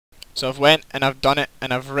So I've went and I've done it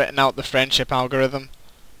and I've written out the friendship algorithm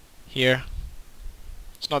here.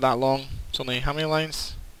 It's not that long. It's only how many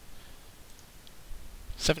lines?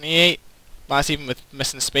 78. That's even with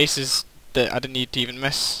missing spaces that I didn't need to even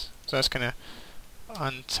miss. So that's kind of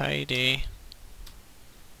untidy.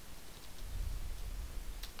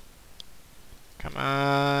 Come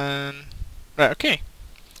on. Right, okay.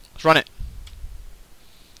 Let's run it.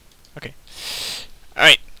 Okay.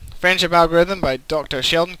 Alright. Friendship Algorithm by Dr.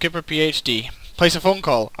 Sheldon Cooper, PhD. Place a phone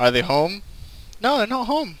call. Are they home? No, they're not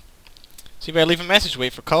home. So you better leave a message,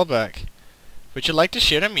 wait for callback. Would you like to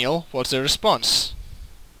share a meal? What's their response?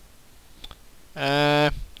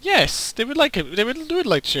 Yes, they would like it. They would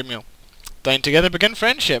like to share a meal. Dine together, begin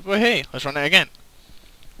friendship. Well, hey, let's run it again.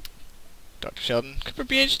 Dr. Sheldon Cooper,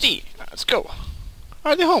 PhD. Let's go.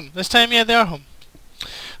 Are they home? This time, yeah, they are home.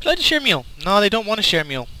 Would you like to share a meal? No, they don't want to share a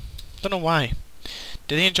meal. Don't know why.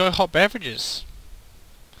 Do they enjoy hot beverages?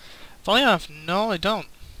 Funny enough, no, they don't.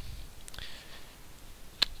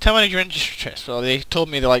 Tell me your interests. Well, they told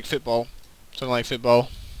me they like football. So they like football.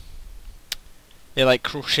 They like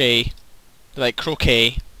crochet. They like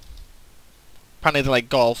croquet. Apparently they like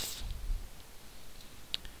golf.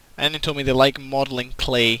 And they told me they like modelling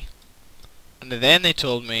clay. And then they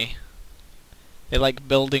told me they like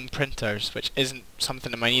building printers, which isn't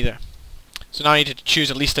something of mine either. So now I need to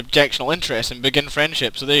choose a least objectionable interest and begin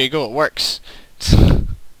friendship. So there you go, it works. God,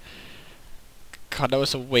 that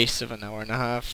was a waste of an hour and a half.